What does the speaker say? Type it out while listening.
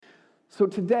So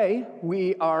today,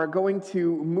 we are going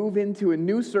to move into a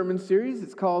new sermon series.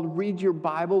 It's called Read Your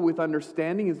Bible with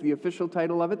Understanding is the official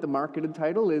title of it. The marketed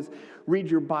title is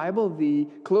Read Your Bible. The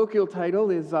colloquial title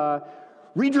is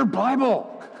Read Your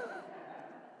Bible.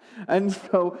 And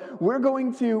so we're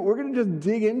going to just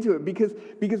dig into it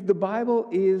because the Bible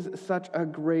is such a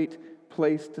great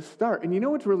place to start. And you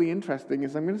know what's really interesting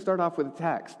is I'm going to start off with a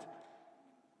text.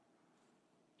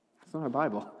 It's not a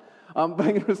Bible. But I'm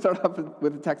going to start off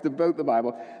with a text about the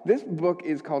Bible. This book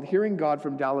is called Hearing God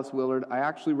from Dallas Willard. I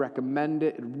actually recommend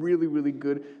it. Really, really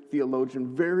good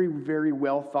theologian. Very, very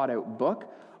well thought out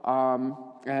book.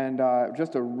 And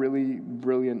just a really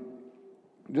brilliant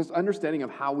just understanding of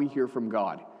how we hear from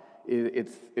God.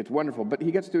 It's wonderful. But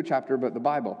he gets to a chapter about the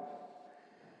Bible.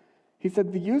 He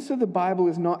said, the use of the Bible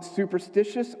is not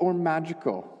superstitious or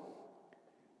magical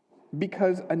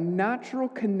because a natural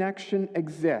connection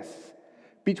exists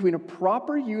between a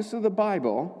proper use of the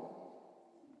Bible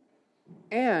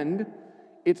and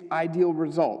its ideal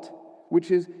result, which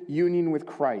is union with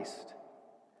Christ.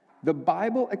 The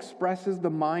Bible expresses the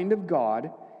mind of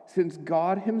God since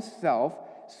God himself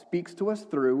speaks to us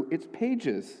through its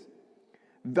pages.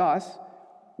 Thus,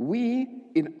 we,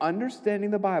 in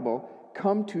understanding the Bible,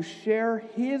 come to share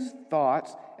his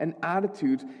thoughts and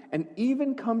attitudes and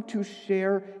even come to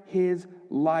share his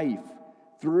life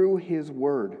through his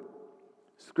word.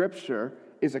 Scripture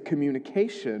is a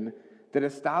communication that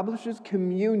establishes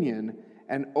communion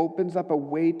and opens up a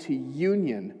way to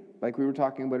union, like we were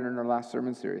talking about in our last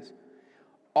sermon series,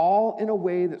 all in a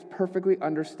way that's perfectly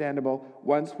understandable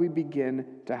once we begin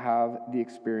to have the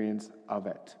experience of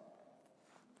it.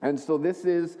 And so this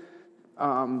is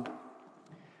one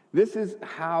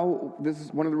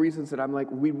of the reasons that I'm like,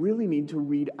 we really need to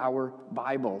read our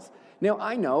Bibles. Now,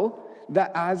 I know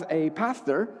that as a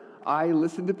pastor, I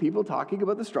listen to people talking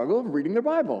about the struggle of reading their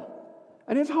Bible.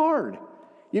 And it's hard.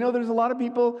 You know, there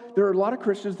are a lot of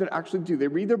Christians that actually do. They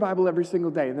read their Bible every single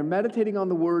day, and they're meditating on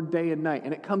the Word day and night,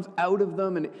 and it comes out of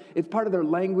them, and it's part of their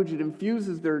language. It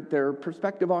infuses their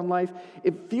perspective on life.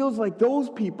 It feels like those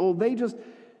people,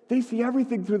 they see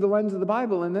everything through the lens of the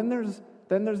Bible. And then there's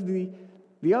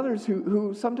the others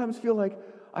who sometimes feel like,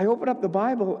 I open up the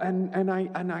Bible, and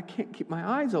I can't keep my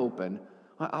eyes open.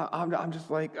 I'm just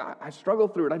like, I struggle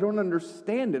through it. I don't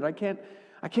understand it. I can't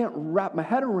wrap my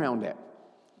head around it.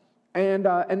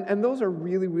 And those are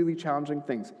really, really challenging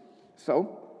things.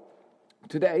 So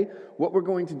today, what we're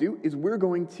going to do is we're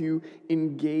going to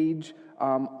engage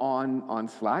on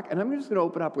Slack, and I'm just going to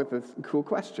open up with this cool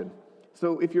question.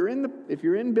 So if you're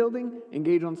in building,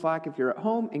 engage on Slack. If you're at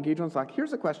home, engage on Slack.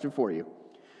 Here's a question for you.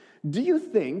 Do you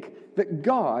think that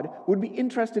God would be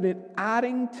interested in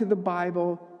adding to the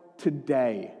Bible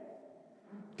today?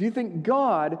 Do you think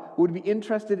God would be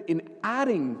interested in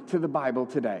adding to the Bible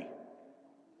today?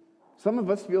 Some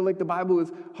of us feel like the Bible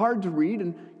is hard to read,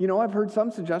 and I've heard some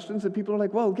suggestions that people are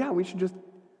like, well, yeah, we should just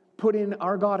put in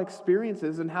our God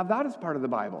experiences and have that as part of the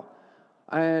Bible.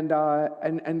 And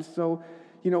so,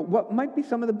 what might be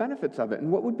some of the benefits of it,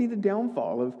 and what would be the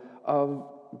downfall of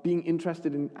being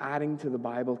interested in adding to the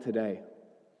Bible today?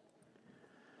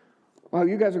 While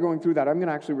you guys are going through that, I'm going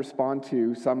to actually respond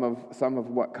to some of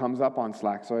what comes up on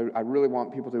Slack. So I really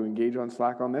want people to engage on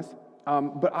Slack on this.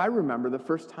 But I remember the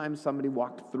first time somebody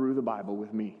walked through the Bible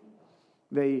with me.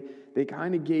 They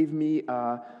kind of gave me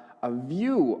a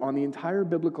view on the entire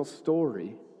biblical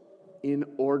story in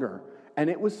order. And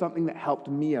it was something that helped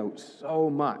me out so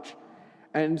much.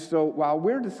 And so while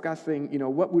we're discussing,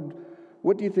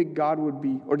 what do you think God would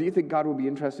be, or do you think God would be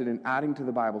interested in adding to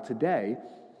the Bible today?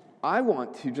 I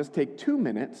want to just take 2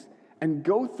 minutes and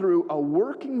go through a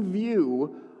working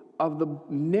view of the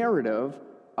narrative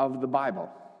of the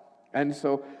Bible. And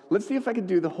so let's see if I can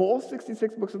do the whole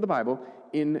 66 books of the Bible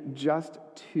in just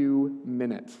 2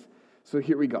 minutes. So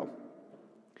here we go.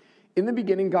 In the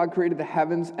beginning, God created the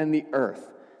heavens and the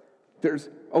earth. There's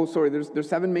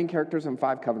 7 main characters and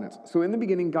 5 covenants. So in the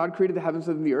beginning, God created the heavens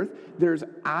and the earth. There's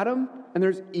Adam and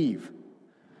there's Eve.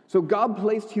 So God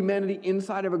placed humanity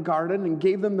inside of a garden and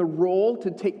gave them the role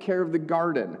to take care of the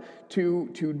garden, to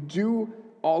do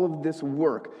all of this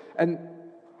work. And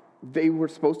they were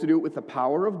supposed to do it with the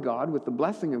power of God, with the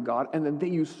blessing of God, and then they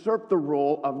usurped the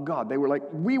role of God. They were like,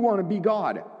 we want to be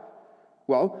God.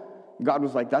 Well, God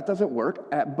was like, that doesn't work,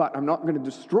 but I'm not going to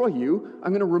destroy you.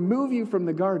 I'm going to remove you from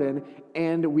the garden,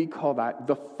 and we call that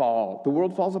the fall. The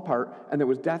world falls apart, and there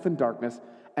was death and darkness,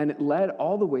 and it led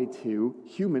all the way to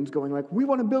humans going like, we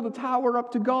want to build a tower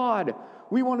up to God.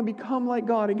 We want to become like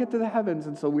God and get to the heavens,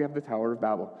 and so we have the Tower of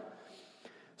Babel.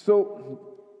 So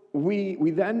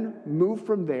we then move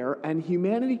from there, and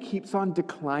humanity keeps on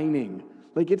declining.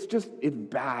 Like it's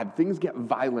bad. Things get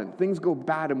violent. Things go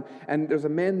bad. And there's a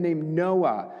man named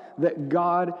Noah that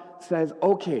God says,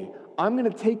 okay, I'm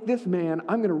going to take this man,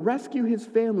 I'm going to rescue his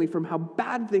family from how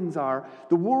bad things are.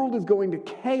 The world is going to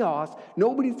chaos.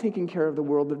 Nobody's taking care of the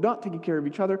world. They're not taking care of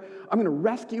each other. I'm going to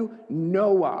rescue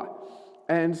Noah.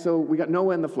 And so we got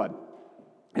Noah and the flood.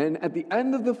 And at the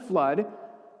end of the flood,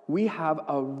 we have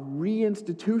a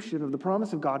reinstitution of the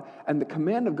promise of God and the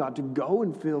command of God to go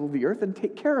and fill the earth and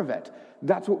take care of it.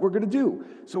 That's what we're going to do.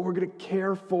 So we're going to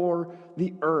care for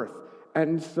the earth.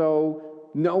 And so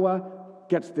Noah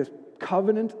gets this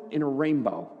covenant in a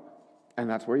rainbow. And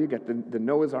that's where you get the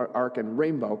Noah's Ark and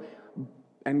rainbow.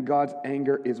 And God's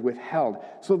anger is withheld.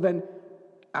 So then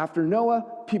after Noah,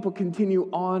 people continue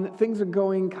on. Things are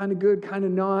going kind of good, kind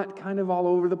of not, kind of all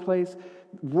over the place.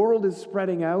 World is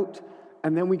spreading out.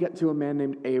 And then we get to a man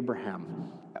named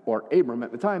Abraham, or Abram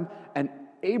at the time, and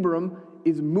Abram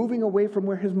is moving away from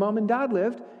where his mom and dad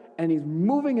lived, and he's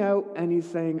moving out, and he's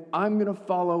saying, I'm going to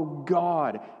follow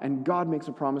God. And God makes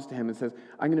a promise to him and says,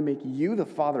 I'm going to make you the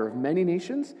father of many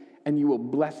nations, and you will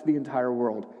bless the entire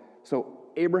world. So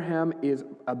Abraham is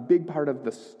a big part of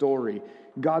the story,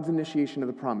 God's initiation of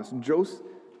the promise.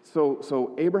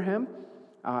 So Abraham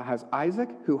has Isaac,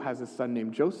 who has a son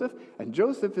named Joseph, and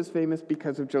Joseph is famous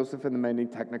because of Joseph and the Many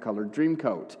Technicolor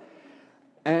Dreamcoat.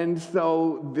 And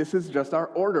so this is just our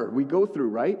order we go through,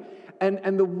 right?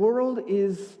 And the world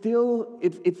is still,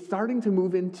 it's starting to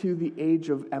move into the age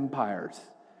of empires,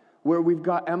 where we've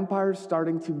got empires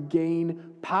starting to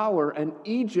gain power, and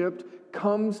Egypt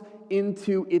comes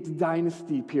into its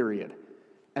dynasty period.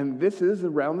 And this is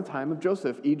around the time of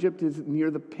Joseph. Egypt is near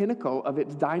the pinnacle of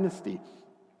its dynasty.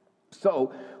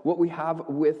 So what we have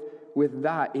with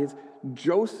that is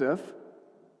Joseph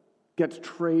gets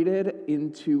traded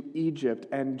into Egypt,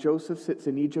 and Joseph sits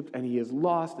in Egypt, and he is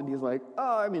lost, and he's like,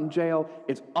 oh, I'm in jail,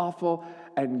 it's awful,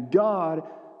 and God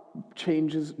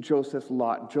changes Joseph's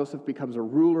lot. Joseph becomes a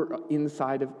ruler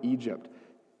inside of Egypt.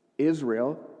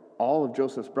 Israel, all of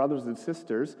Joseph's brothers and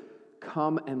sisters,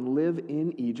 come and live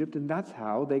in Egypt, and that's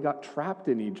how they got trapped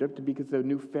in Egypt, because the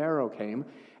new Pharaoh came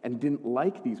and didn't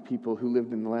like these people who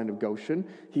lived in the land of Goshen.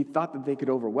 He thought that they could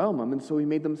overwhelm them, and so he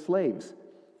made them slaves.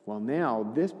 Well,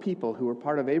 now, this people who are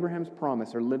part of Abraham's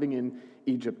promise are living in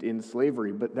Egypt in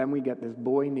slavery, but then we get this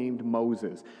boy named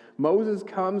Moses. Moses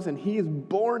comes, and he is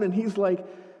born, and he's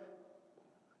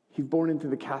born into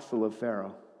the castle of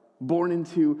Pharaoh. Born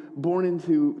into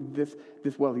this.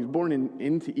 Well, he's born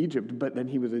into Egypt, but then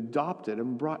he was adopted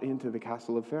and brought into the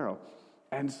castle of Pharaoh.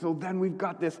 And so then we've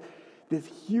got this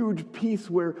huge piece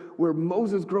where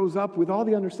Moses grows up with all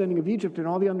the understanding of Egypt and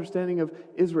all the understanding of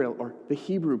Israel, or the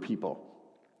Hebrew people.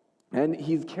 And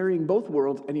he's carrying both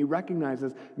worlds, and he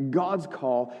recognizes God's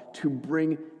call to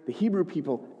bring the Hebrew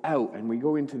people out. And we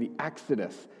go into the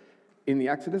Exodus. In the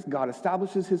Exodus, God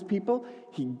establishes his people.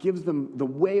 He gives them the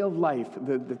way of life,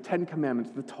 the Ten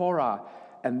Commandments, the Torah.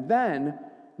 And then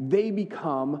they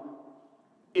become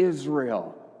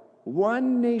Israel.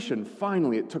 One nation,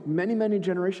 finally. It took many, many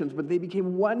generations, but they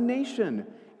became one nation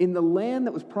in the land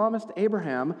that was promised to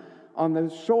Abraham on the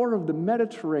shore of the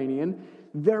Mediterranean.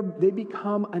 They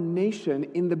become a nation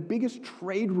in the biggest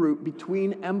trade route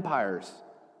between empires.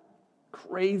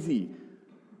 Crazy.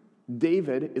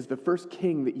 David is the first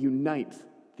king that unites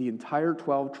the entire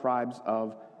 12 tribes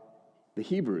of the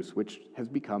Hebrews, which has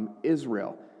become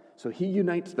Israel. So he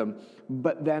unites them.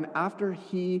 But then after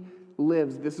he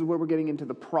lives, this is where we're getting into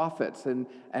the prophets and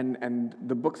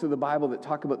the books of the Bible that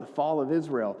talk about the fall of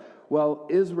Israel. Well,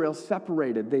 Israel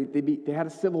separated. They had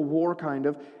a civil war, kind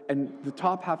of, and the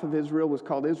top half of Israel was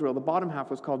called Israel. The bottom half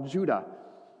was called Judah.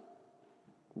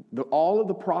 All of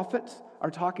the prophets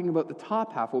are talking about the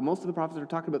top half. Well, most of the prophets are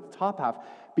talking about the top half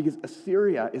because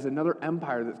Assyria is another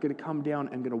empire that's going to come down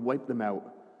and going to wipe them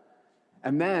out.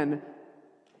 And then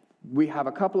we have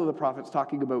a couple of the prophets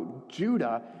talking about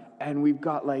Judah, and we've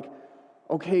got like,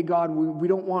 okay, God, we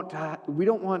don't want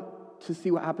to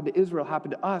see what happened to Israel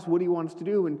happen to us. What do you want us to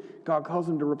do? And God calls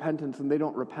them to repentance, and they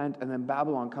don't repent, and then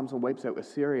Babylon comes and wipes out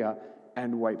Assyria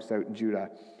and wipes out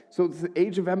Judah. So it's the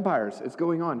age of empires. It's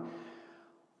going on.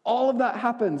 All of that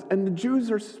happens, and the Jews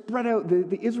are spread out.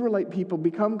 The Israelite people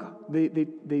become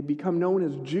known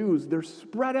as Jews. They're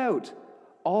spread out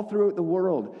all throughout the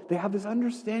world. They have this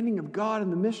understanding of God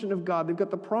and the mission of God. They've got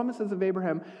the promises of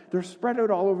Abraham. They're spread out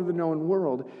all over the known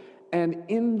world. And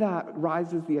in that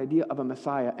rises the idea of a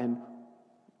Messiah, and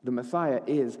the Messiah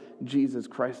is Jesus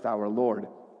Christ our Lord.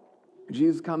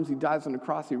 Jesus comes, he dies on the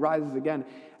cross, he rises again,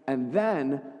 and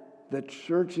then the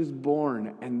church is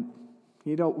born, and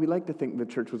We like to think the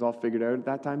church was all figured out at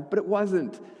that time, but it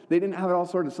wasn't. They didn't have it all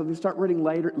sorted. So they start writing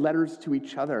letters to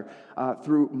each other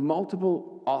through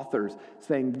multiple authors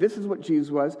saying, this is what Jesus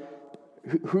was,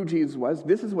 who Jesus was,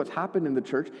 this is what's happened in the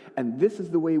church, and this is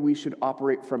the way we should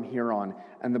operate from here on.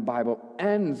 And the Bible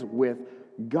ends with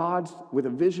a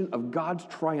vision of God's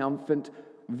triumphant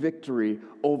victory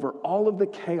over all of the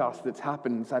chaos that's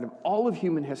happened inside of all of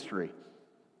human history.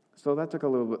 So that took a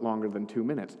little bit longer than 2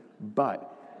 minutes,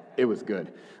 but it was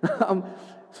good.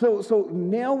 So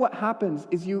now what happens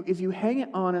is you hang it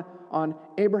on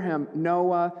Abraham,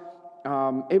 Noah,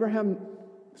 Adam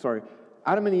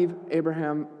and Eve,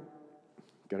 Abraham,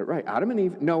 get it right, Adam and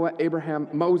Eve, Noah, Abraham,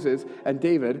 Moses, and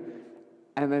David,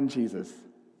 and then Jesus.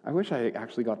 I wish I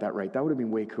actually got that right. That would have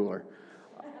been way cooler.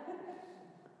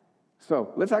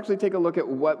 So let's actually take a look at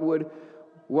what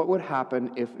would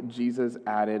happen if Jesus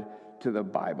added to the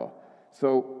Bible.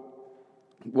 So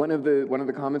one of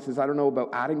the comments is, I don't know about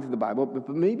adding to the Bible, but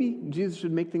maybe Jesus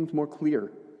should make things more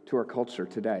clear to our culture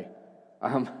today.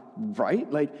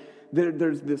 Right? Like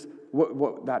there's this,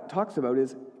 what that talks about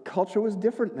is culture was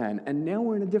different then, and now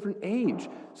we're in a different age.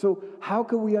 So how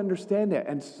can we understand it?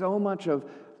 And so much of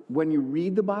when you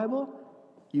read the Bible,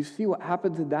 you see what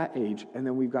happens in that age, and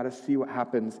then we've got to see what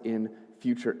happens in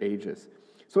future ages.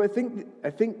 So I think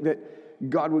that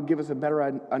God would give us a better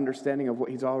understanding of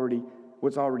what's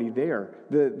already there.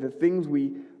 The things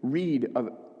we read of,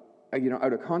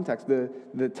 out of context,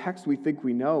 the text we think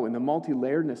we know, and the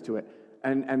multi-layeredness to it.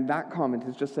 And that comment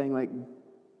is just saying, like,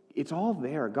 it's all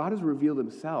there. God has revealed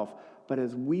himself, but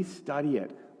as we study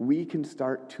it, we can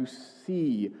start to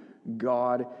see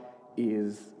God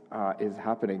is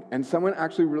happening. And someone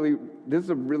actually this is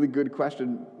a really good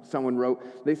question someone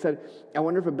wrote. They said, I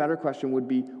wonder if a better question would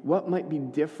be, what might be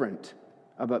different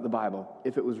about the Bible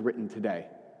if it was written today?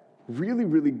 Really,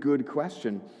 really good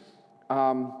question.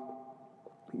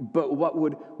 But what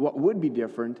would be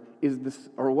different is this,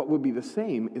 or what would be the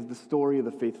same is the story of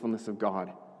the faithfulness of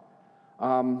God.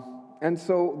 And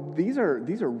so these are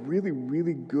really,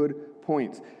 really good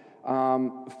points.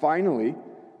 Finally,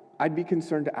 I'd be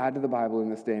concerned to add to the Bible in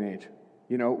this day and age.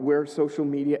 We're a social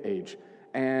media age,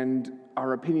 and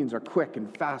our opinions are quick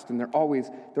and fast, and they're always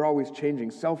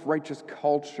changing. Self-righteous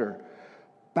culture.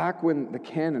 Back when the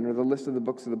canon or the list of the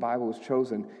books of the Bible was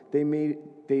chosen,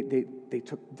 they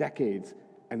took decades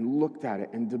and looked at it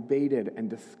and debated and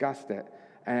discussed it,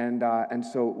 and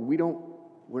so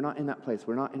we're not in that place.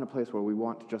 We're not in a place where we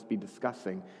want to just be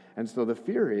discussing, and so the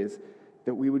fear is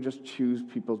that we would just choose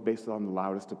people based on the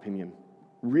loudest opinion.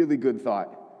 Really good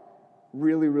thought.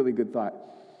 Really, really good thought.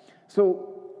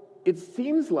 So it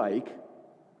seems like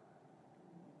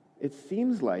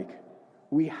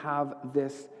we have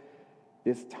this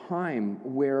time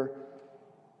where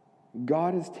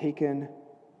God has taken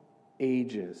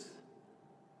ages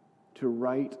to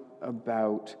write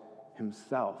about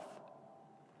himself.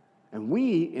 And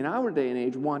we, in our day and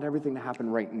age, want everything to happen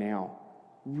right now.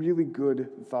 Really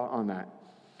good thought on that.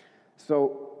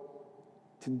 So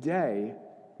today,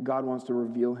 God wants to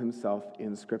reveal himself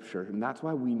in Scripture, and that's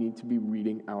why we need to be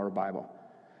reading our Bible.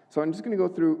 So I'm just going to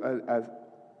go through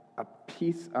a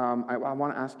piece. I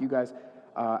want to ask you guys,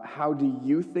 how do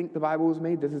you think the Bible was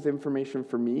made? This is information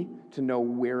for me to know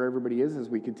where everybody is as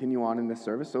we continue on in this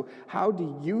service. So how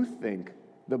do you think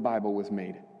the Bible was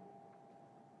made?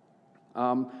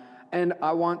 And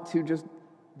I want to just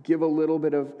give a little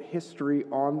bit of history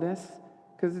on this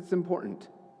because it's important.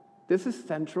 This is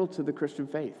central to the Christian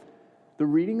faith. The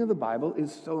reading of the Bible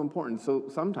is so important. So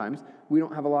sometimes we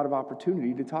don't have a lot of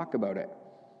opportunity to talk about it.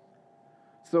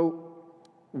 So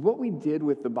what we did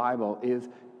with the Bible is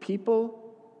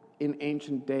people in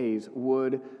ancient days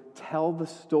would tell the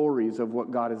stories of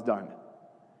what God has done.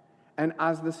 And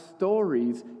as the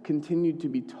stories continued to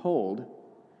be told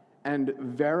and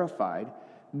verified,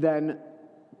 then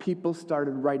people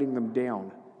started writing them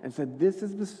down and said, this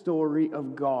is the story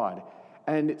of God.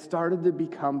 And it started to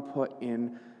become put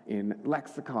in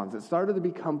lexicons. It started to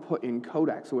become put in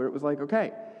codex, where it was like,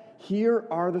 okay, here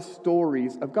are the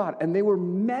stories of God. And they were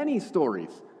many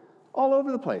stories all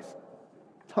over the place.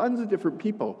 Tons of different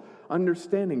people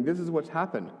understanding this is what's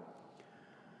happened.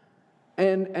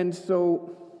 And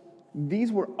so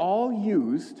these were all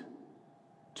used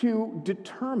to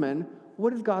determine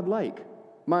what is God like.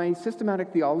 My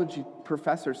systematic theology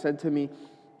professor said to me,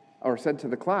 or said to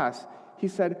the class, he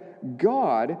said,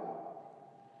 God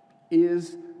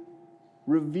is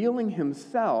revealing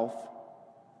himself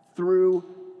through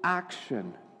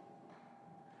action.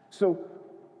 So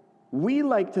we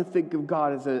like to think of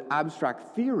God as an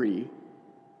abstract theory,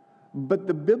 but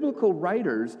the biblical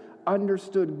writers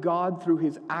understood God through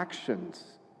his actions.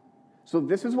 So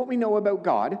this is what we know about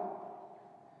God.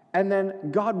 And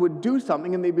then God would do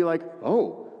something and they'd be like,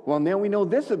 oh, well, now we know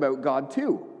this about God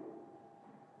too.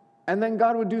 And then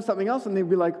God would do something else and they'd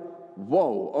be like,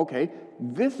 whoa, okay,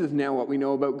 this is now what we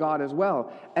know about God as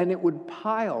well. And it would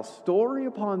pile story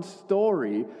upon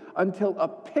story until a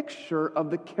picture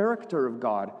of the character of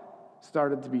God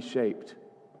started to be shaped.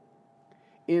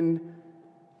 When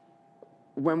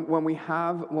we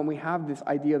have this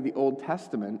idea of the Old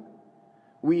Testament,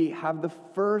 we have the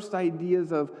first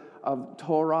ideas of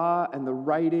Torah and the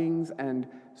writings and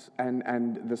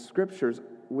the scriptures,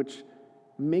 which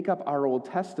make up our Old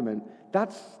Testament.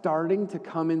 That's starting to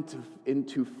come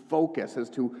into focus as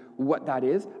to what that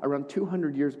is around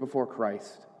 200 years before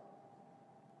Christ.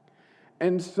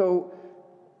 And so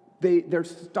they're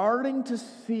starting to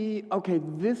see, okay,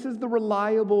 this is the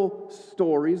reliable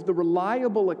stories, the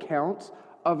reliable accounts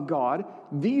of God.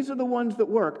 These are the ones that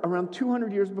work around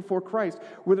 200 years before Christ,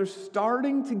 where they're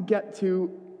starting to get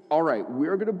to, all right,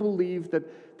 we're going to believe that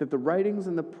the writings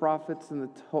and the prophets and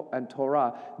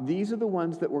Torah, these are the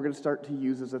ones that we're going to start to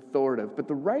use as authoritative. But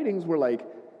the writings were like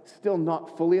still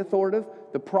not fully authoritative.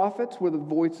 The prophets were the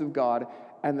voice of God,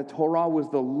 and the Torah was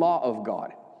the law of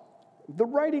God. The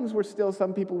writings were still,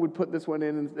 some people would put this one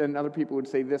in and other people would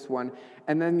say this one,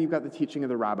 and then you've got the teaching of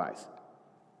the rabbis.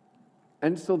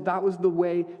 And so that was the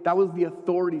way, that was the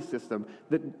authority system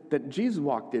that Jesus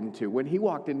walked into. When he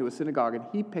walked into a synagogue and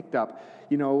he picked up,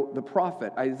 the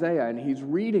prophet Isaiah, and he's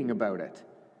reading about it.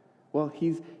 Well,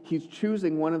 he's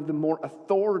choosing one of the more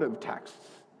authoritative texts.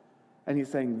 And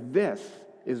he's saying, this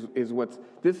is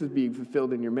being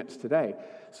fulfilled in your midst today.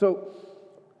 So,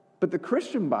 but the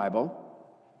Christian Bible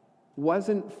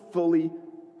wasn't fully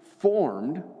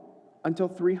formed until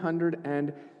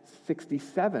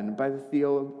 367 by the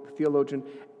theologian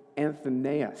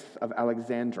Athanasius of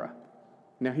Alexandria.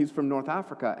 Now he's from North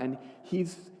Africa, and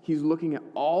he's looking at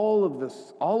all of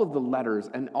the letters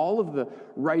and all of the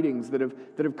writings that have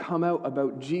come out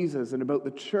about Jesus and about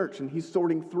the church, and he's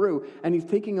sorting through, and he's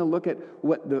taking a look at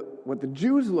what the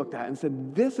Jews looked at and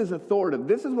said, this is authoritative,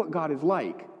 this is what God is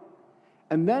like.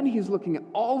 And then he's looking at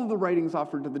all of the writings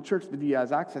offered to the church that he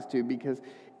has access to, because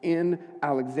in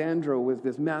Alexandria was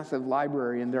this massive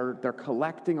library, and they're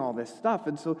collecting all this stuff.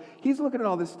 And so he's looking at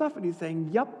all this stuff, and he's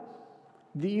saying, yep,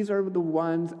 these are the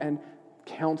ones, and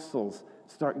councils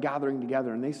start gathering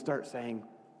together, and they start saying,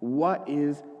 what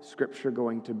is Scripture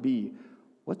going to be?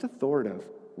 What's authoritative?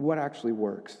 What actually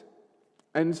works?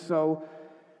 And so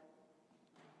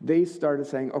they started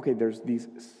saying, okay, there's these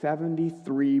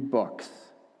 73 books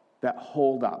that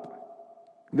hold up,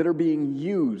 that are being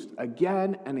used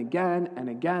again and again and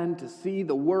again to see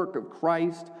the work of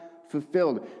Christ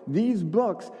fulfilled. These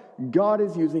books God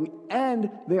is using, and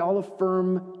they all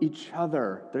affirm each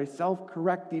other. They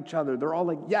self-correct each other. They're all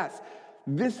like, yes,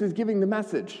 this is giving the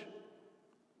message.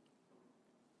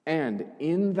 And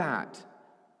in that,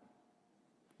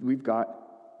 we've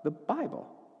got the Bible.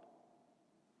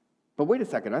 But wait a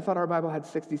second, I thought our Bible had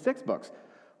 66 books.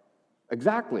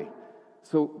 Exactly.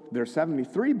 So there's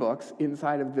 73 books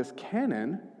inside of this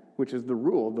canon, which is the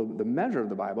rule, the measure of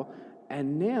the Bible,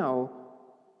 and now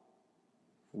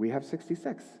we have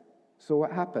 66. So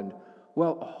what happened?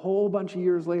 Well, a whole bunch of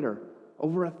years later,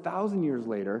 over 1,000 years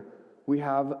later, we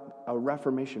have a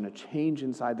Reformation, a change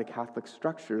inside the Catholic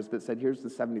structures that said, here's the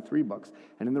 73 books.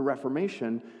 And in the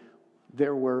Reformation,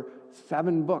 there were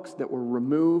 7 books that were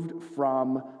removed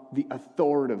from the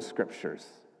authoritative scriptures,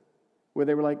 where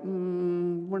they were like,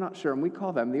 we're not sure, and we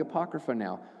call them the Apocrypha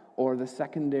now, or the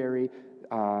secondary,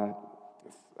 I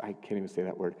can't even say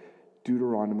that word,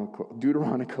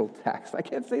 Deuteronomical text. I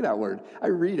can't say that word. I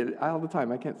read it all the time.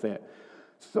 I can't say it.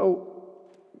 So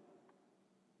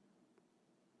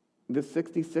the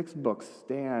 66 books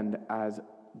stand as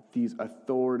these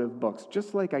authoritative books,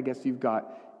 just like I guess you've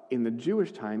got in the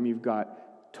Jewish time, you've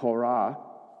got Torah,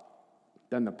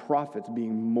 then the prophets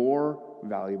being more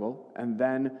valuable, and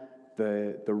then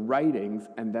the writings,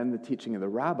 and then the teaching of the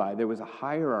rabbi. There was a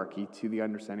hierarchy to the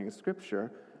understanding of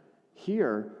Scripture.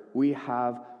 Here we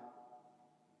have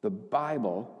the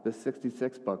Bible, the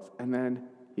 66 books, and then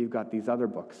you've got these other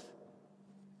books.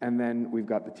 And then we've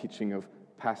got the teaching of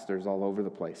pastors all over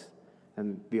the place,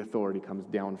 and the authority comes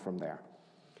down from there.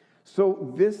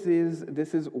 So this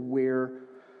is where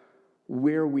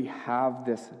we have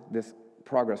this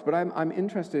progress. But I'm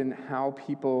interested in how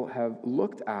people have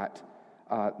looked at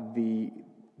the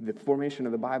formation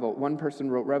of the Bible. One person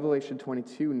wrote Revelation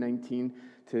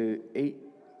 22:19-8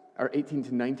 or 18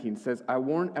 to 19 says, I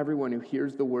warn everyone who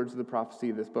hears the words of the prophecy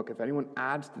of this book. If anyone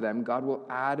adds to them, God will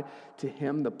add to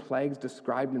him the plagues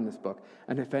described in this book.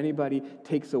 And if anybody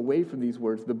takes away from these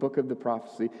words, the book of the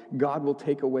prophecy, God will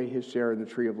take away his share in the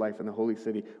tree of life and the holy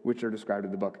city, which are described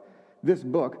in the book. This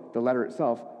book, the letter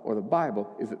itself, or the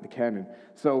Bible, is the canon.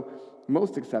 So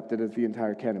most accepted as the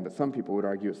entire canon, but some people would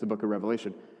argue it's the book of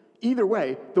Revelation. Either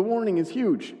way, the warning is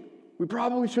huge. We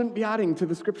probably shouldn't be adding to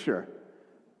the scripture.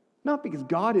 Not because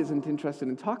God isn't interested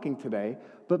in talking today,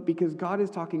 but because God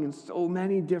is talking in so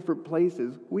many different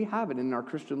places. We have it in our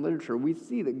Christian literature. We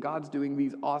see that God's doing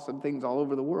these awesome things all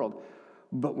over the world.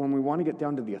 But when we want to get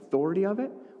down to the authority of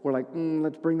it, we're like,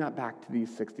 let's bring that back to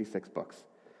these 66 books.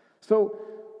 So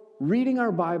reading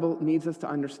our Bible needs us to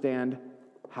understand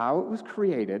how it was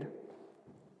created,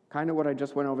 kind of what I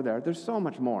just went over there. There's so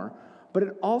much more. But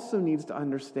it also needs to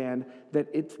understand that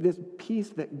it's this piece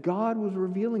that God was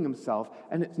revealing himself,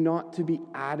 and it's not to be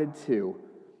added to.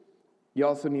 You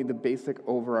also need the basic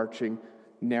overarching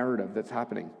narrative that's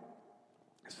happening.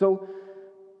 So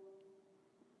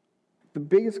the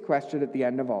biggest question at the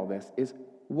end of all this is,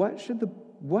 what should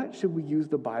we use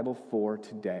the Bible for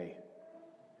today?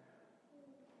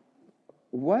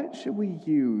 What should we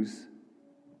use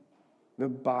the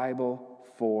Bible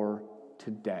for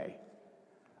today?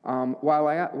 While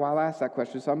I asked that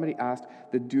question, somebody asked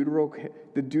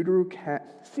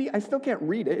see, I still can't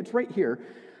read it. It's right here.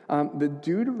 The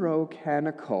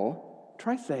Deuterocanonical.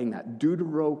 Try saying that.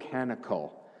 Deuterocanonical.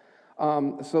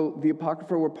 So the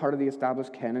Apocrypha were part of the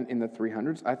established canon in the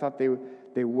 300s. I thought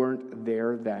they weren't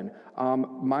there then.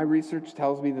 My research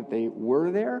tells me that they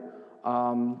were there.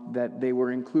 That they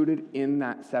were included in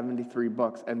that 73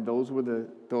 books, and those were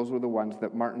the ones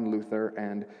that Martin Luther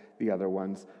and the other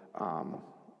ones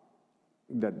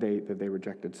that they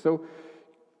rejected. So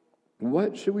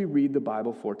what should we read the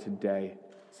Bible for today?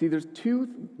 See, there's two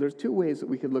ways that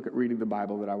we could look at reading the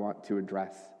Bible that I want to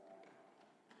address.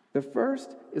 The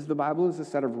first is the Bible is a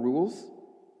set of rules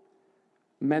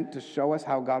meant to show us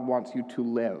how God wants you to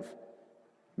live.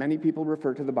 Many people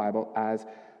refer to the Bible as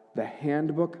the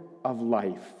handbook of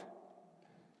life.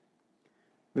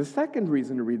 The second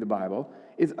reason to read the Bible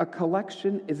is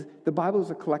the Bible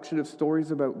is a collection of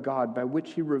stories about God by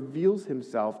which he reveals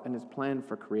himself and his plan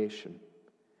for creation.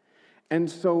 And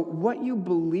so what you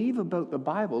believe about the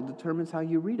Bible determines how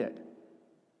you read it.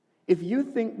 If you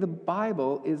think the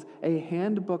Bible is a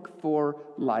handbook for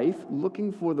life,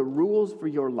 looking for the rules for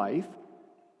your life,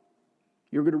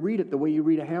 you're going to read it the way you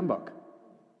read a handbook.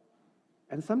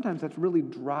 And sometimes that's really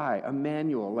dry, a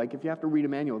manual. Like if you have to read a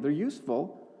manual, they're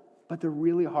useful, but they're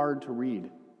really hard to read.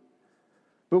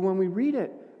 But when we read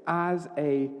it as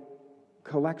a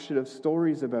collection of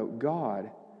stories about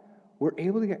God, we're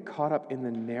able to get caught up in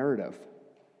the narrative.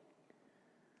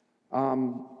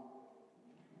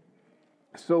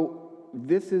 So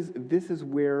this is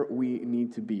where we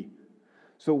need to be.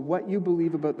 So what you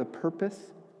believe about the purpose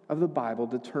of the Bible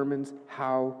determines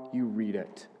how you read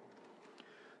it.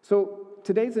 So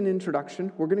today's an introduction.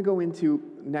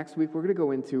 Next week, we're going to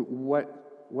go into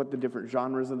what the different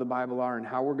genres of the Bible are and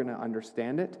how we're going to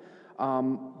understand it.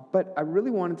 But I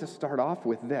really wanted to start off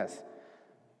with this.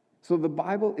 So the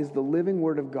Bible is the living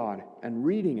Word of God, and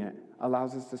reading it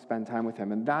allows us to spend time with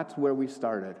him. And that's where we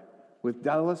started, with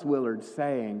Dallas Willard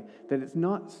saying that it's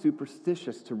not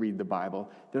superstitious to read the Bible.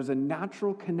 There's a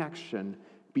natural connection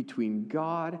between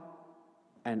God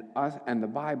and us and the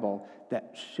Bible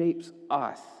that shapes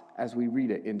us as we read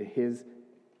it into his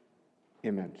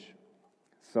image.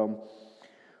 So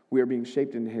we are being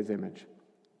shaped into his image.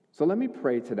 So let me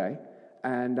pray today.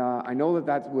 And I know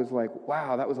that was like,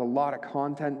 wow, that was a lot of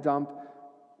content dump,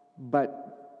 but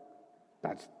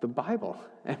that's the Bible,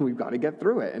 and we've got to get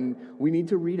through it, and we need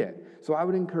to read it. So I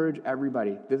would encourage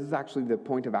everybody, this is actually the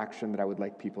point of action that I would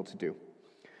like people to do.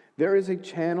 There is a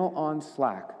channel on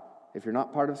Slack. If you're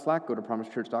not part of Slack, go to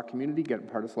promisechurch.community,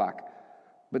 get part of Slack.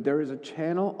 But there is a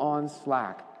channel on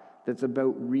Slack that's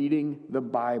about reading the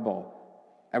Bible.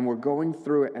 And we're going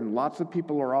through it, and lots of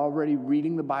people are already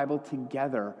reading the Bible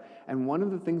together. And one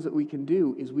of the things that we can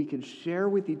do is we can share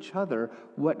with each other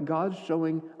what God's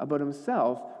showing about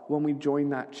himself when we join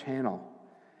that channel.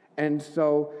 And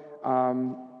so,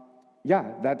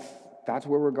 that's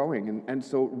where we're going. And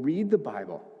so read the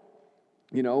Bible.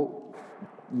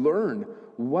 Learn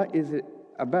what is it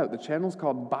about. The channel's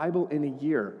called Bible in a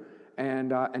Year.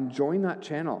 And join that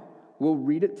channel. We'll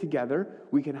read it together.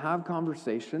 We can have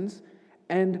conversations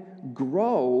and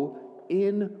grow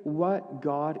in what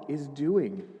God is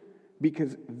doing.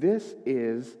 Because this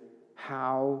is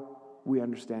how we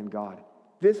understand God.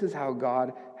 This is how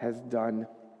God has done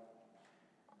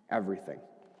everything.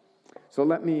 So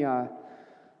let me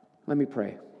Let me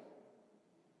pray.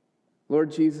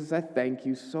 Lord Jesus, I thank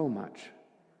you so much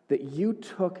that you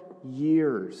took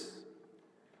years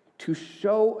to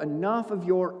show enough of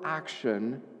your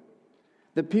action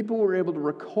that people were able to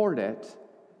record it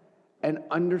and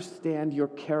understand your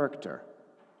character.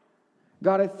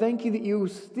 God, I thank you that you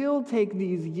still take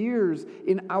these years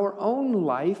in our own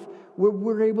life where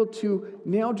we're able to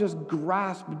now just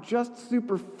grasp just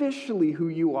superficially who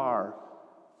you are,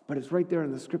 but it's right there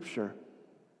in the Scripture.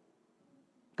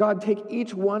 God, take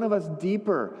each one of us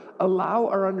deeper. Allow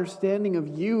our understanding of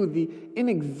you, the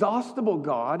inexhaustible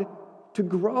God, to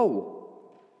grow.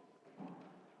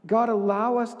 God,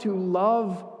 allow us to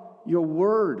love your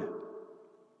word.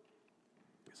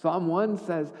 Psalm 1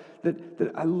 says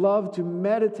that I love to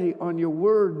meditate on your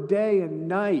word day and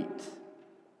night.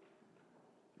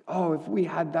 Oh, if we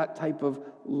had that type of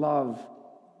love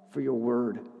for your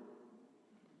word.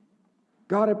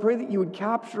 God, I pray that you would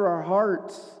capture our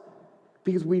hearts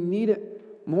because we need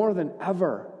it more than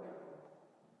ever.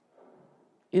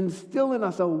 Instill in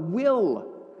us a will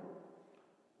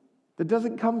that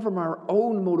doesn't come from our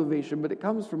own motivation, but it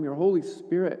comes from your Holy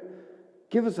Spirit.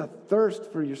 Give us a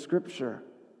thirst for your Scripture.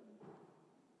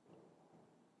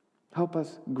 Help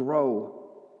us grow.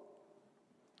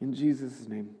 In Jesus'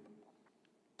 name,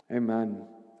 amen.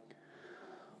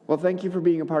 Well, thank you for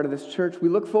being a part of this church. We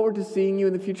look forward to seeing you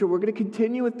in the future. We're going to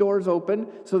continue with doors open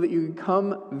so that you can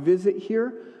come visit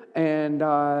here and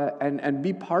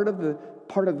be part of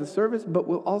the service, but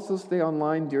we'll also stay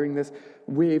online during this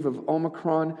wave of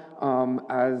Omicron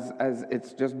as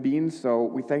it's just been. So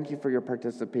we thank you for your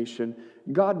participation.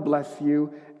 God bless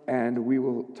you, and we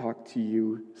will talk to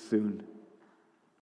you soon.